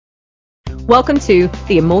Welcome to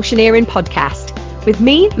the Emotioneering Podcast with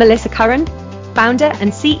me, Melissa Curran, founder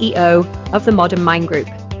and CEO of the Modern Mind Group.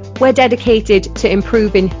 We're dedicated to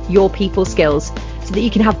improving your people skills so that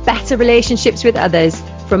you can have better relationships with others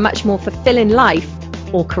for a much more fulfilling life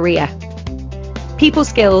or career. People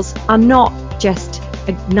skills are not just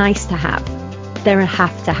a nice to have, they're a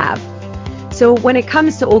have to have. So when it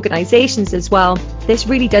comes to organizations as well, this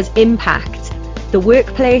really does impact the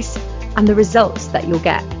workplace and the results that you'll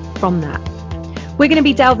get from that. We're going to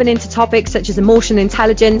be delving into topics such as emotional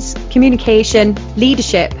intelligence, communication,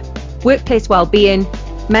 leadership, workplace well-being,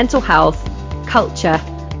 mental health, culture,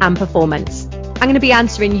 and performance. I'm going to be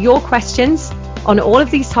answering your questions on all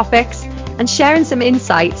of these topics and sharing some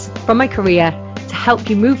insights from my career to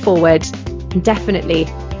help you move forward and definitely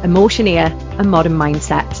emotioneer a modern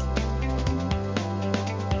mindset.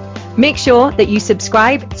 Make sure that you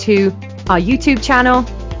subscribe to our YouTube channel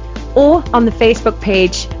or on the Facebook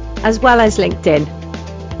page, as well as LinkedIn.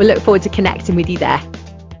 We look forward to connecting with you there.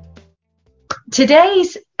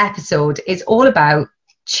 Today's episode is all about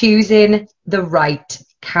choosing the right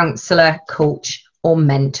counsellor, coach, or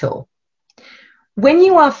mentor. When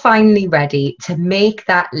you are finally ready to make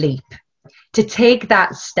that leap, to take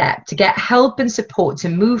that step, to get help and support to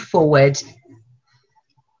move forward,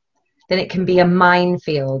 then it can be a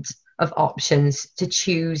minefield of options to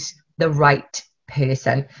choose the right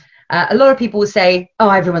person. A lot of people will say, oh,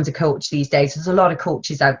 everyone's a coach these days. There's a lot of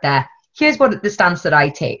coaches out there. Here's what the stance that I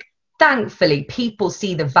take. Thankfully, people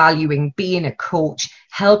see the value in being a coach,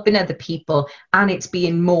 helping other people, and it's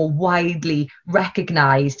being more widely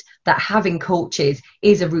recognized that having coaches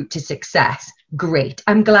is a route to success. Great.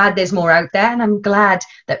 I'm glad there's more out there, and I'm glad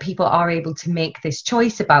that people are able to make this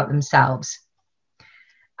choice about themselves.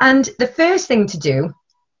 And the first thing to do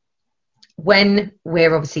when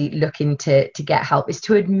we're obviously looking to get help is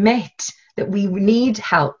to admit that we need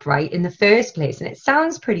help, right, in the first place. And it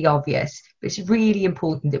sounds pretty obvious, but it's really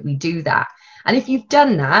important that we do that. And if you've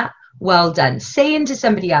done that, well done. Saying to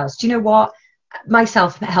somebody else, do you know what? My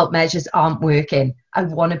self-help measures aren't working. I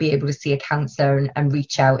want to be able to see a counsellor and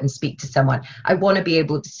reach out and speak to someone. I want to be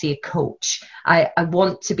able to see a coach. I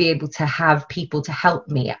want to be able to have people to help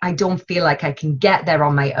me. I don't feel like I can get there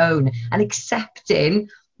on my own. And accepting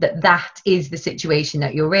that is the situation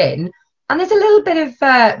that you're in. And there's a little bit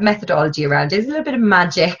of methodology around it. There's a little bit of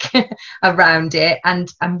magic around it and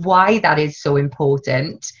why that is so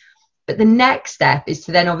important. But the next step is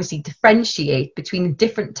to then obviously differentiate between the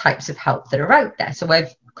different types of help that are out there. So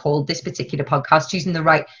I've called this particular podcast choosing the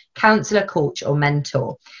right counsellor, coach, or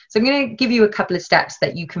mentor. So I'm going to give you a couple of steps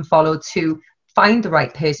that you can follow to find the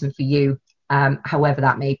right person for you, however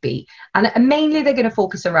that may be. And mainly they're going to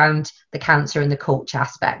focus around the counsellor and the coach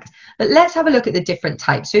aspect. But let's have a look at the different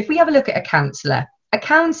types. So if we have a look at a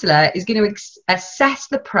counsellor is going to assess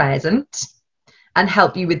the present and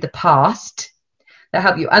help you with the past. They'll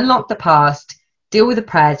help you unlock the past, deal with the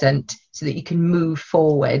present so that you can move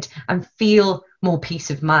forward and feel more peace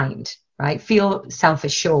of mind, right? Feel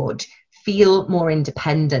self-assured, feel more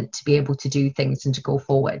independent to be able to do things and to go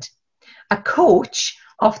forward. A coach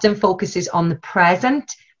often focuses on the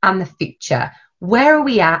present and the future. Where are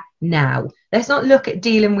we at now? Let's not look at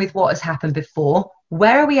dealing with what has happened before.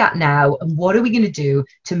 Where are we at now and what are we going to do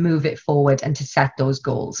to move it forward and to set those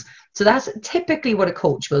goals? So that's typically what a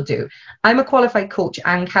coach will do. I'm a qualified coach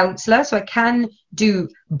and counsellor, so I can do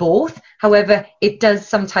both. However, it does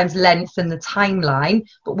sometimes lengthen the timeline.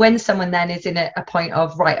 But when someone then is in a point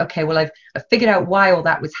of, right, okay, well, I've figured out why all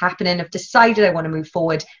that was happening. I've decided I want to move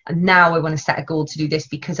forward. And now I want to set a goal to do this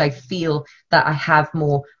because I feel that I have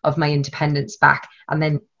more of my independence back. And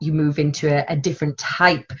then you move into a different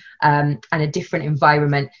type and a different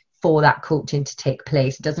environment for that coaching to take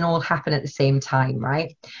place. It doesn't all happen at the same time,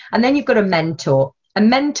 right? And then you've got a mentor. A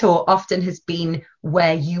mentor often has been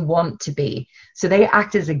where you want to be. So they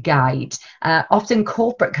act as a guide. Often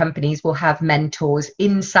corporate companies will have mentors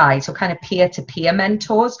inside, so kind of peer-to-peer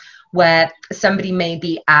mentors, where somebody may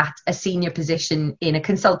be at a senior position in a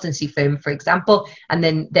consultancy firm, for example, and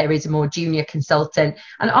then there is a more junior consultant.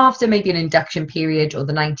 And after maybe an induction period or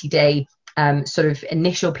the 90-day sort of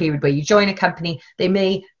initial period where you join a company, they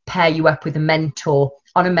may pair you up with a mentor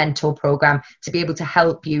on a mentor program to be able to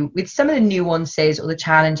help you with some of the nuances or the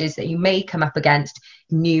challenges that you may come up against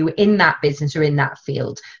new in that business or in that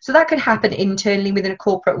field. So that could happen internally within a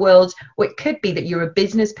corporate world, or it could be that you're a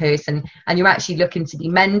business person and you're actually looking to be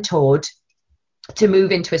mentored to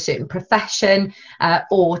move into a certain profession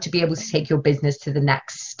or to be able to take your business to the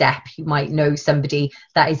next step. You might know somebody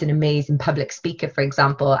that is an amazing public speaker, for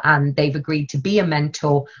example, and they've agreed to be a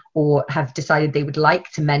mentor or have decided they would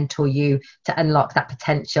like to mentor you to unlock that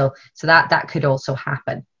potential. So that could also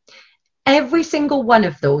happen. Every single one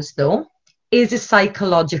of those, though, is a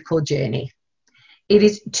psychological journey. It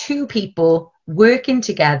is two people working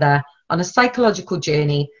together on a psychological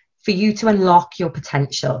journey for you to unlock your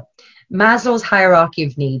potential. Maslow's hierarchy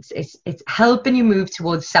of needs, it's helping you move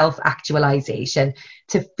towards self-actualization,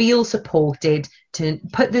 to feel supported, to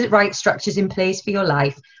put the right structures in place for your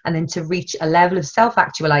life, and then to reach a level of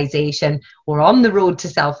self-actualization or on the road to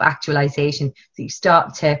self-actualization, so you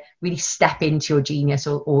start to really step into your genius,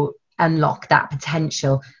 or unlock that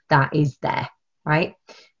potential that is there, right?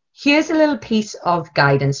 Here's a little piece of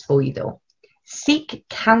guidance for you though. Seek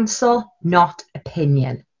counsel, not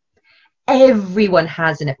opinion. Everyone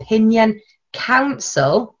has an opinion.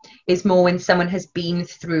 Counsel is more when someone has been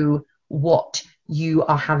through what you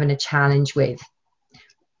are having a challenge with,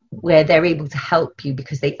 where they're able to help you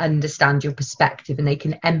because they understand your perspective and they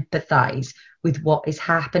can empathize with what is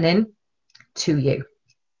happening to you.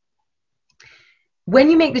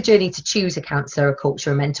 When you make the journey to choose a counsellor, a coach,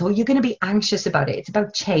 or a mentor, you're going to be anxious about it. It's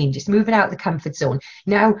about change. It's moving out of the comfort zone.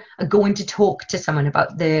 Now, going to talk to someone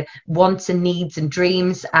about the wants and needs and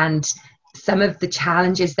dreams and some of the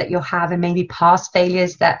challenges that you're having, maybe past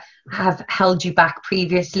failures that have held you back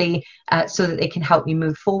previously, so that they can help you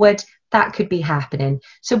move forward. That could be happening.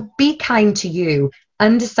 So be kind to you.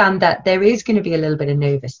 Understand that there is going to be a little bit of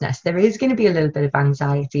nervousness. There is going to be a little bit of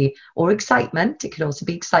anxiety or excitement. It could also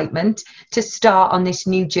be excitement to start on this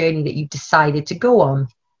new journey that you've decided to go on.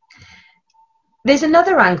 There's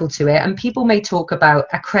another angle to it, and people may talk about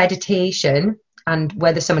accreditation and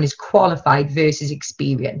whether someone is qualified versus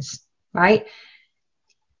experience, right?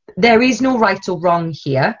 There is no right or wrong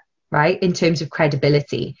here, right, in terms of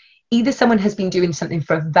credibility. Either someone has been doing something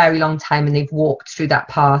for a very long time and they've walked through that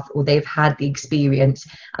path, or they've had the experience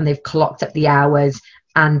and they've clocked up the hours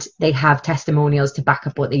and they have testimonials to back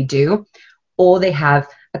up what they do, or they have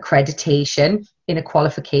accreditation in a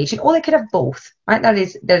qualification, or they could have both, right? That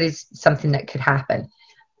is something that could happen.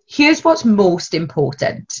 Here's what's most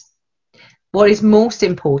important. What is most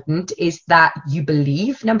important is that you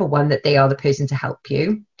believe, number one, that they are the person to help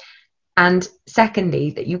you. And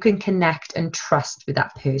secondly, that you can connect and trust with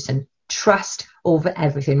that person. Trust over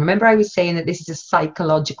everything. Remember, I was saying that this is a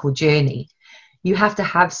psychological journey. You have to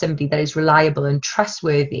have somebody that is reliable and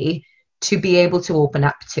trustworthy to be able to open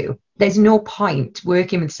up to. There's no point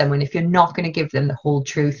working with someone if you're not going to give them the whole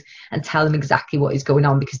truth and tell them exactly what is going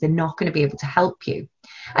on, because they're not going to be able to help you.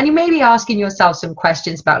 And you may be asking yourself some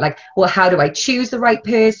questions about, like, well, how do I choose the right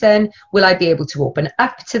person? Will I be able to open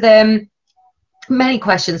up to them? Many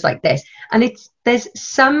questions like this, and there's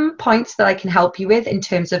some points that I can help you with in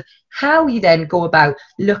terms of how you then go about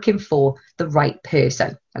looking for the right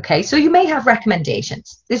person. Okay, so you may have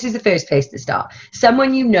recommendations. This is the first place to start.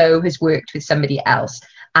 Someone you know has worked with somebody else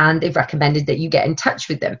and they've recommended that you get in touch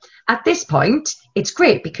with them. At this point, it's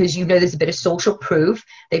great because you know there's a bit of social proof.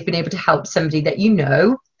 They've been able to help somebody that you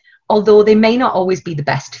know, although they may not always be the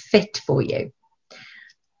best fit for you.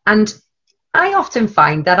 And I often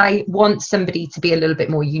find that I want somebody to be a little bit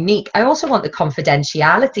more unique. I also want the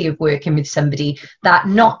confidentiality of working with somebody that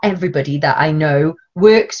not everybody that I know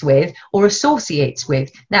works with or associates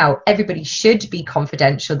with. Now, everybody should be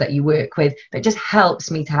confidential that you work with, but it just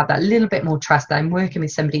helps me to have that little bit more trust that I'm working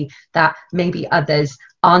with somebody that maybe others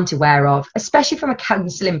aren't aware of, especially from a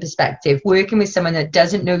counselling perspective. Working with someone that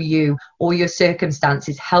doesn't know you or your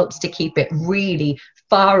circumstances helps to keep it really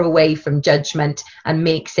far away from judgment and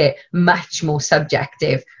makes it much more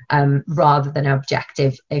subjective, rather than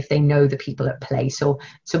objective, if they know the people at play. So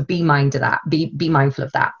be mindful of that. Be mindful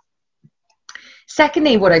of that.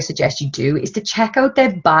 Secondly, what I suggest you do is to check out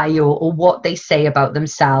their bio, or what they say about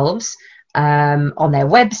themselves, on their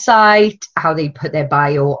website, how they put their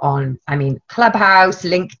bio on, Clubhouse,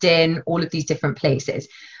 LinkedIn, all of these different places.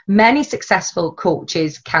 Many successful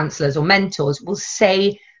coaches, counselors, or mentors will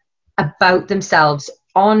say about themselves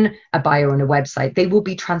on a bio on a website. They will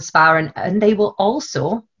be transparent, and they will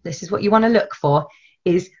also, this is what you want to look for,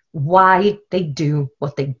 is why they do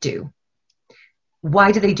what they do.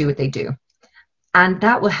 Why do they do what they do? And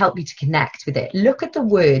that will help you to connect with it. Look at the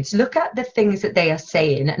words, look at the things that they are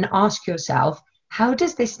saying, and ask yourself, how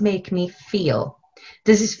does this make me feel?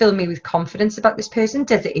 Does this fill me with confidence about this person?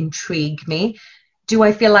 Does it intrigue me? Do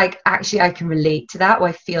I feel like actually I can relate to that? Or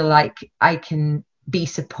I feel like I can be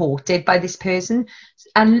supported by this person?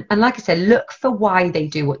 And like I said, look for why they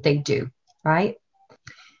do what they do, right?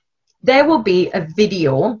 There will be a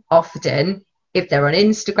video often if they're on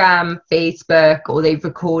Instagram, Facebook, or they've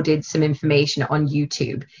recorded some information on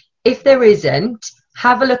YouTube. If there isn't,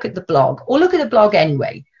 have a look at the blog, or look at the blog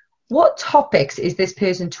anyway. What topics is this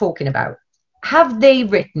person talking about? Have they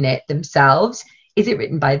written it themselves? Is it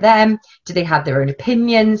written by them? Do they have their own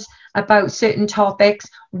opinions about certain topics?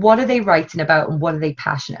 What are they writing about and what are they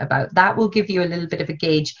passionate about? That will give you a little bit of a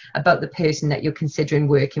gauge about the person that you're considering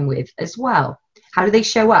working with as well. How do they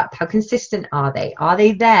show up? How consistent are they? Are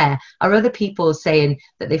they there? Are other people saying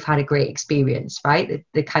that they've had a great experience, right?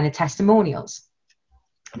 The kind of testimonials.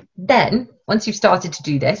 Then, once you've started to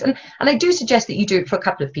do this, and I do suggest that you do it for a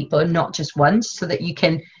couple of people and not just once, so that you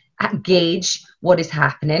can gauge what is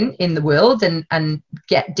happening in the world and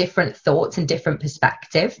get different thoughts and different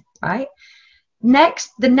perspective, right?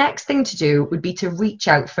 The next thing to do would be to reach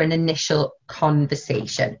out for an initial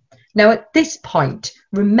conversation. Now, at this point,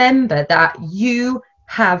 remember that you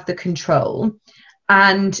have the control,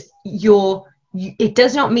 and it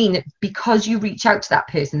does not mean that because you reach out to that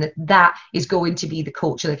person that is going to be the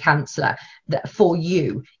coach or the counselor for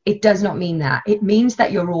you. It does not mean that. It means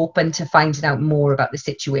that you're open to finding out more about the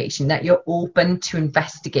situation, that you're open to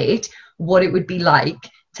investigate what it would be like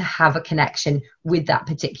to have a connection with that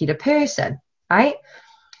particular person, right?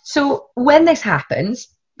 So when this happens,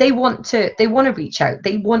 they want to reach out.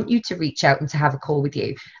 They want you to reach out and to have a call with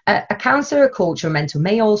you. A counselor, a coach, or a mentor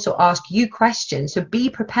may also ask you questions. So be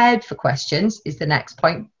prepared for questions is the next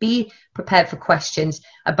point. Be prepared for questions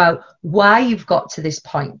about why you've got to this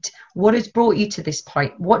point. What has brought you to this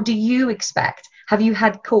point? What do you expect? Have you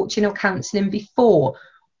had coaching or counseling before?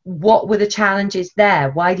 What were the challenges there?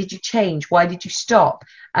 Why did you change? Why did you stop?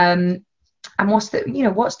 And what's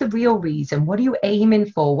the real reason? What are you aiming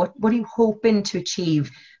for? What are you hoping to achieve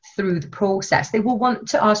through the process? They will want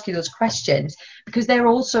to ask you those questions because they're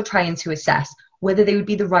also trying to assess whether they would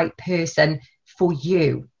be the right person for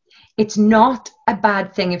you. It's not a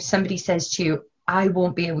bad thing if somebody says to you, I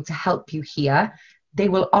won't be able to help you here. They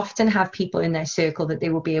will often have people in their circle that they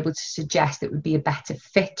will be able to suggest that would be a better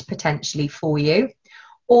fit potentially for you.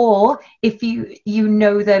 Or if you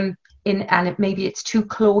know them and maybe it's too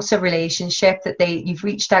close a relationship that you've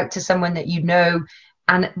reached out to someone that you know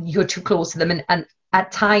and you're too close to them, and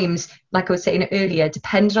at times, like I was saying earlier,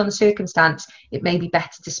 depending on the circumstance, it may be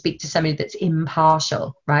better to speak to somebody that's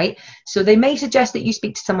impartial, right? So they may suggest that you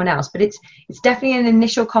speak to someone else, but it's definitely an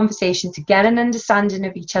initial conversation to get an understanding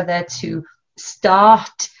of each other, to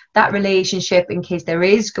start that relationship in case there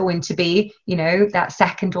is going to be, that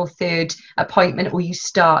second or third appointment, or you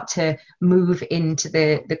start to move into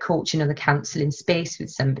the coaching or the counselling space with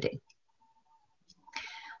somebody.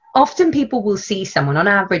 Often people will see someone on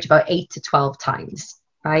average about 8 to 12 times,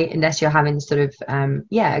 right? Unless you're having sort of,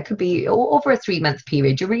 it could be over a 3-month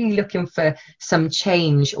period. You're really looking for some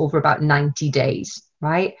change over about 90 days,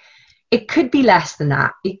 right? It could be less than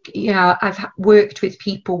that. I've worked with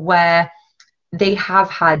people where they have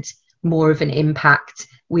had more of an impact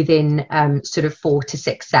within sort of 4 to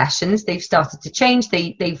 6 sessions. They've started to change.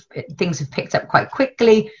 Things have picked up quite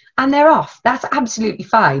quickly and they're off. That's absolutely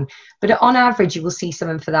fine. But on average, you will see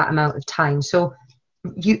someone for that amount of time. So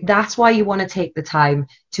that's why you want to take the time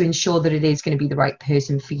to ensure that it is going to be the right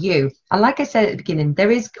person for you. And like I said at the beginning,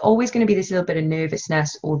 there is always going to be this little bit of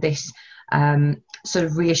nervousness or this sort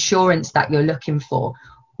of reassurance that you're looking for.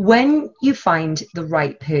 When you find the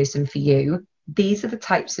right person for you, these are the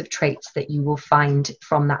types of traits that you will find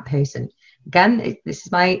from that person. Again, this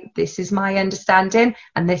is my understanding,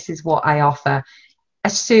 and this is what I offer.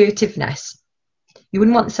 Assertiveness. You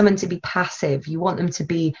wouldn't want someone to be passive. You want them to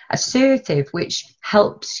be assertive, which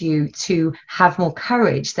helps you to have more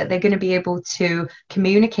courage, that they're going to be able to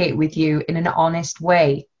communicate with you in an honest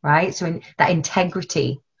way, right? So in that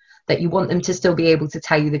integrity, that you want them to still be able to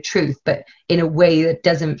tell you the truth, but in a way that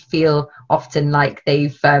doesn't feel often like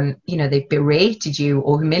they've berated you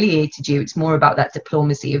or humiliated you. It's more about that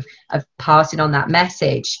diplomacy of passing on that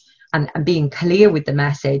message and being clear with the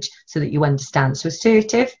message so that you understand. So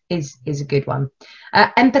assertive is a good one.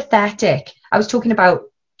 Empathetic. I was talking about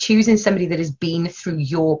choosing somebody that has been through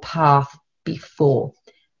your path before.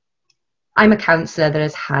 I'm a counsellor that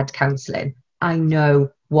has had counselling. I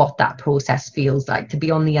know what that process feels like, to be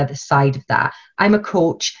on the other side of that. I'm a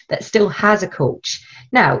coach that still has a coach.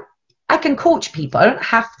 Now, I can coach people. I don't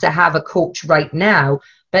have to have a coach right now,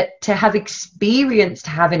 but to have experienced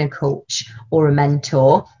having a coach or a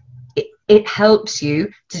mentor, it helps you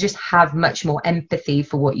to just have much more empathy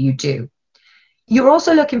for what you do. You're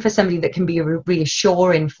also looking for somebody that can be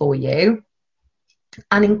reassuring for you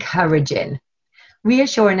and encouraging.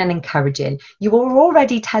 Reassuring and encouraging. You are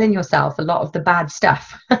already telling yourself a lot of the bad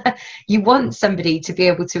stuff. You want somebody to be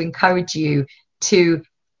able to encourage you to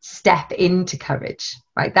step into courage,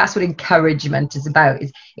 right? That's what encouragement is about,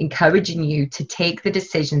 is encouraging you to take the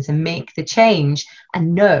decisions and make the change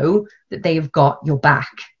and know that they have got your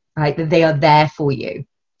back, right? That they are there for you.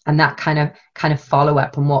 And that kind of follow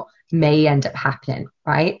up on what may end up happening,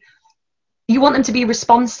 right? You want them to be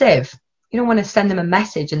responsive. You don't want to send them a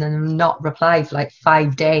message and then them not reply for like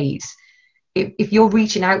 5 days. If you're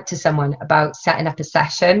reaching out to someone about setting up a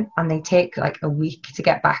session and they take like a week to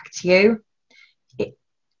get back to you,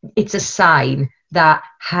 it's a sign that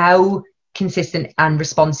how consistent and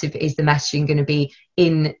responsive is the messaging going to be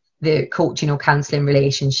in the coaching or counseling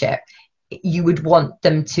relationship. You would want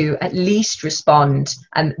them to at least respond.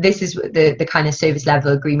 And this is the kind of service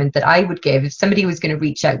level agreement that I would give. If somebody was going to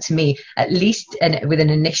reach out to me, at least with an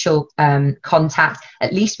initial contact,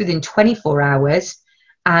 at least within 24 hours.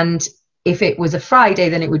 And if it was a Friday,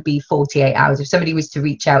 then it would be 48 hours. If somebody was to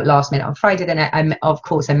reach out last minute on Friday, then of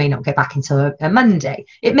course I may not get back until a Monday.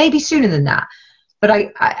 It may be sooner than that.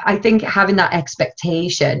 But I think having that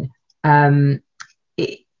expectation,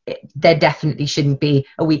 there definitely shouldn't be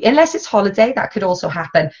a week, unless it's holiday. That could also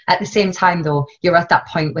happen. At the same time, though, you're at that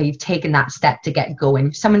point where you've taken that step to get going.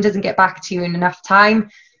 If someone doesn't get back to you in enough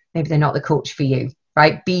time, maybe they're not the coach for you,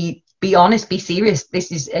 right? Be honest, be serious.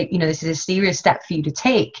 This is a serious step for you to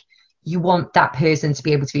take. You want that person to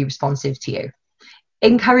be able to be responsive to you.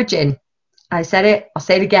 Encouraging. I said it, I'll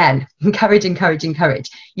say it again. Encourage.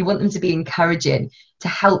 You want them to be encouraging, to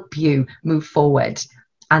help you move forward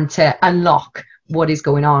and to unlock what is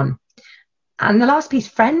going on. And the last piece,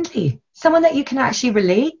 friendly. Someone that you can actually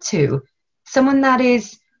relate to. Someone that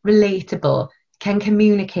is relatable, can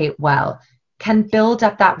communicate well, can build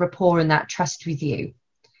up that rapport and that trust with you.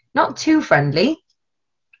 Not too friendly,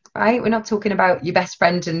 right? We're not talking about your best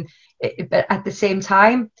friend, but at the same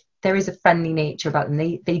time, there is a friendly nature about them.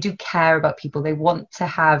 They do care about people. They want to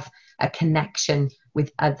have a connection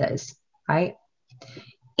with others, right?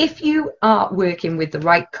 If you are working with the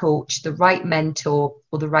right coach, the right mentor,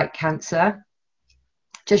 or the right counselor,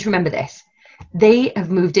 just remember this. They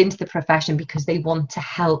have moved into the profession because they want to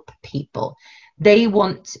help people. They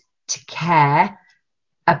want to care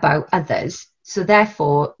about others. So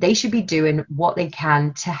therefore, they should be doing what they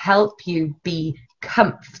can to help you be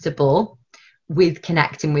comfortable with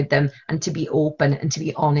connecting with them and to be open and to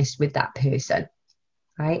be honest with that person,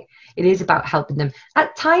 right? It is about helping them.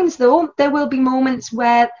 At times, though, there will be moments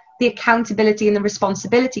where the accountability and the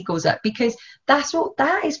responsibility goes up, because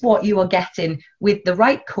that is what you are getting with the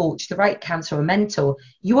right coach, the right counselor or mentor.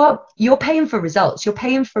 You're paying for results. You're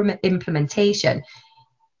paying for implementation.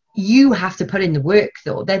 You have to put in the work,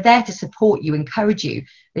 though. They're there to support you, encourage you.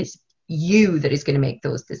 It's you that is going to make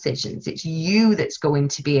those decisions. It's you that's going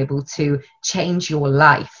to be able to change your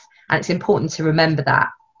life. And it's important to remember that,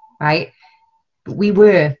 right? But we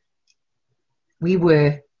were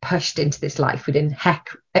pushed into this life. We didn't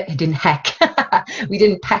we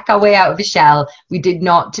didn't peck our way out of a shell. We did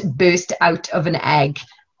not burst out of an egg.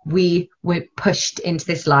 We were pushed into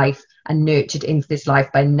this life and nurtured into this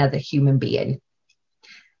life by another human being.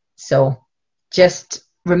 So just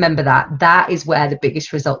remember that is where the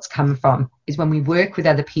biggest results come from, is when we work with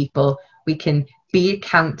other people. We can be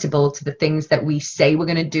accountable to the things that we say we're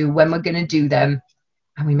going to do, when we're going to do them,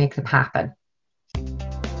 and we make them happen.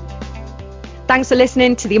 Thanks for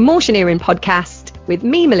listening to the Emotioneering podcast with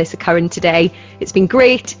me, Melissa Curran, today. It's been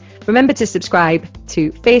great. Remember to subscribe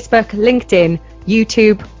to Facebook, LinkedIn,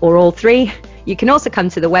 YouTube, or all three. You can also come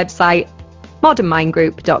to the website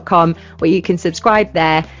modernmindgroup.com, where you can subscribe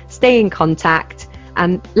there, stay in contact,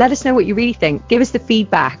 and let us know what you really think. Give us the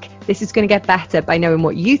feedback. This is going to get better by knowing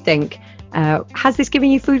what you think. Has this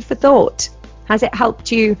given you food for thought? Has it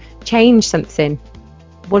helped you change something?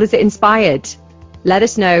 What has it inspired? Let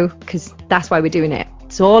us know, because that's why we're doing it.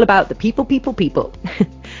 It's all about the people.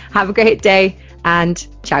 Have a great day, and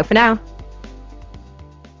ciao for now.